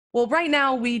Well, right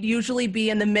now, we'd usually be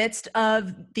in the midst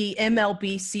of the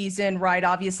MLB season, right?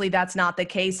 Obviously, that's not the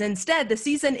case. Instead, the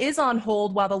season is on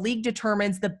hold while the league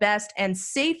determines the best and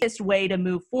safest way to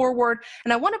move forward.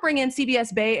 And I want to bring in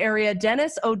CBS Bay Area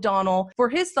Dennis O'Donnell for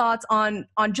his thoughts on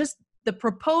just the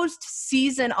proposed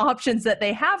season options that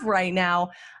they have right now.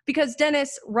 Because,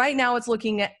 Dennis, right now it's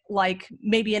looking at like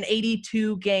maybe an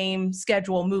 82 game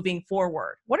schedule moving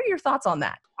forward. What are your thoughts on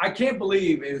that? I can't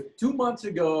believe it. 2 months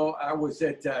ago, I was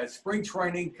at spring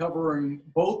training covering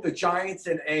both the Giants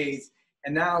and A's.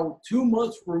 And now 2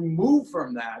 months removed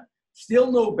from that,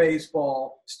 still no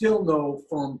baseball, still no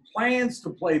firm plans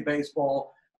to play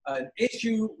baseball, an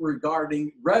issue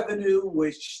regarding revenue,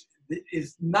 which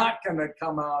is not going to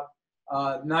come out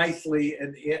nicely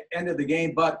at the end of the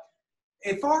game. But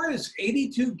as far as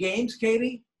 82 games,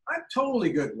 Katie, I'm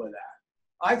totally good with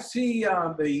that. I've seen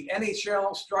the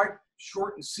NHL strike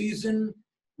shortened season,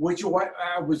 which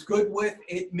I was good with.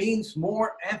 It means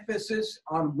more emphasis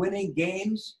on winning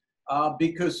games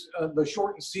because of the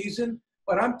shortened season,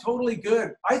 but I'm totally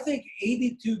good. I think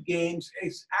 82 games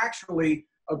is actually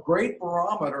a great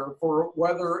barometer for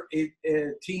whether a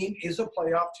team is a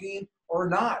playoff team or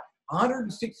not.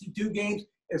 162 games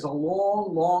is a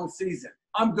long, long season.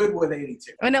 I'm good with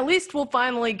 82. And at least we'll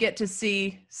finally get to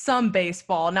see some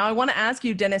baseball. Now, I want to ask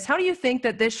you, Dennis, how do you think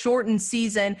that this shortened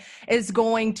season is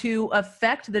going to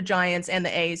affect the Giants and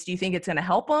the A's? Do you think it's going to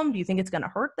help them? Do you think it's going to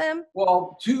hurt them?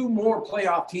 Well, two more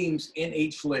playoff teams in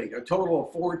each league, a total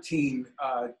of 14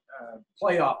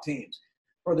 playoff teams.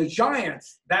 For the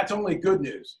Giants, that's only good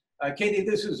news. Katie,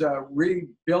 this is a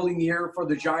rebuilding year for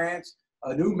the Giants,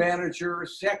 a new manager,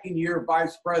 second-year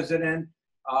vice president,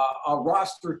 a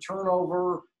roster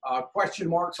turnover, question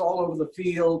marks all over the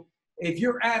field. If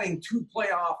you're adding two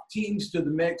playoff teams to the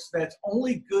mix, that's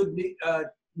only good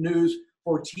news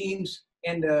for teams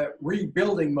in the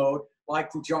rebuilding mode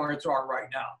like the Giants are right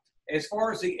now. As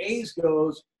far as the A's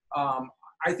goes,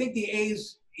 I think the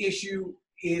A's issue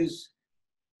is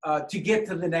to get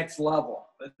to the next level.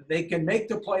 They can make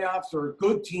the playoffs. They're a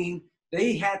good team.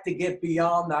 They had to get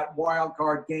beyond that wild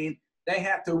card game. They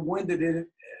have to win the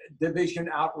division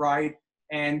outright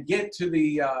and get to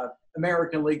the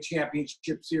American League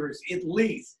Championship Series. At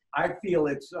least I feel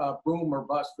it's boom or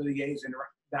bust for the A's in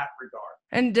that regard.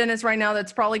 And Dennis, right now,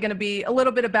 that's probably going to be a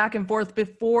little bit of back and forth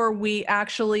before we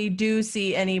actually do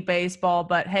see any baseball.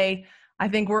 But hey, I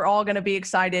think we're all going to be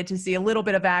excited to see a little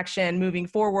bit of action moving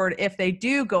forward if they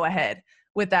do go ahead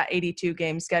with that 82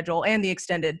 game schedule and the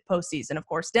extended postseason, of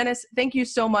course. Dennis, thank you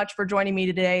so much for joining me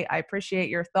today. I appreciate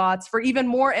your thoughts. For even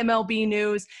more MLB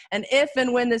news and if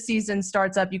and when the season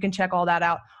starts up, you can check all that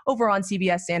out over on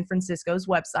CBS San Francisco's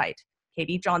website.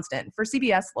 Katie Johnston for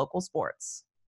CBS Local Sports.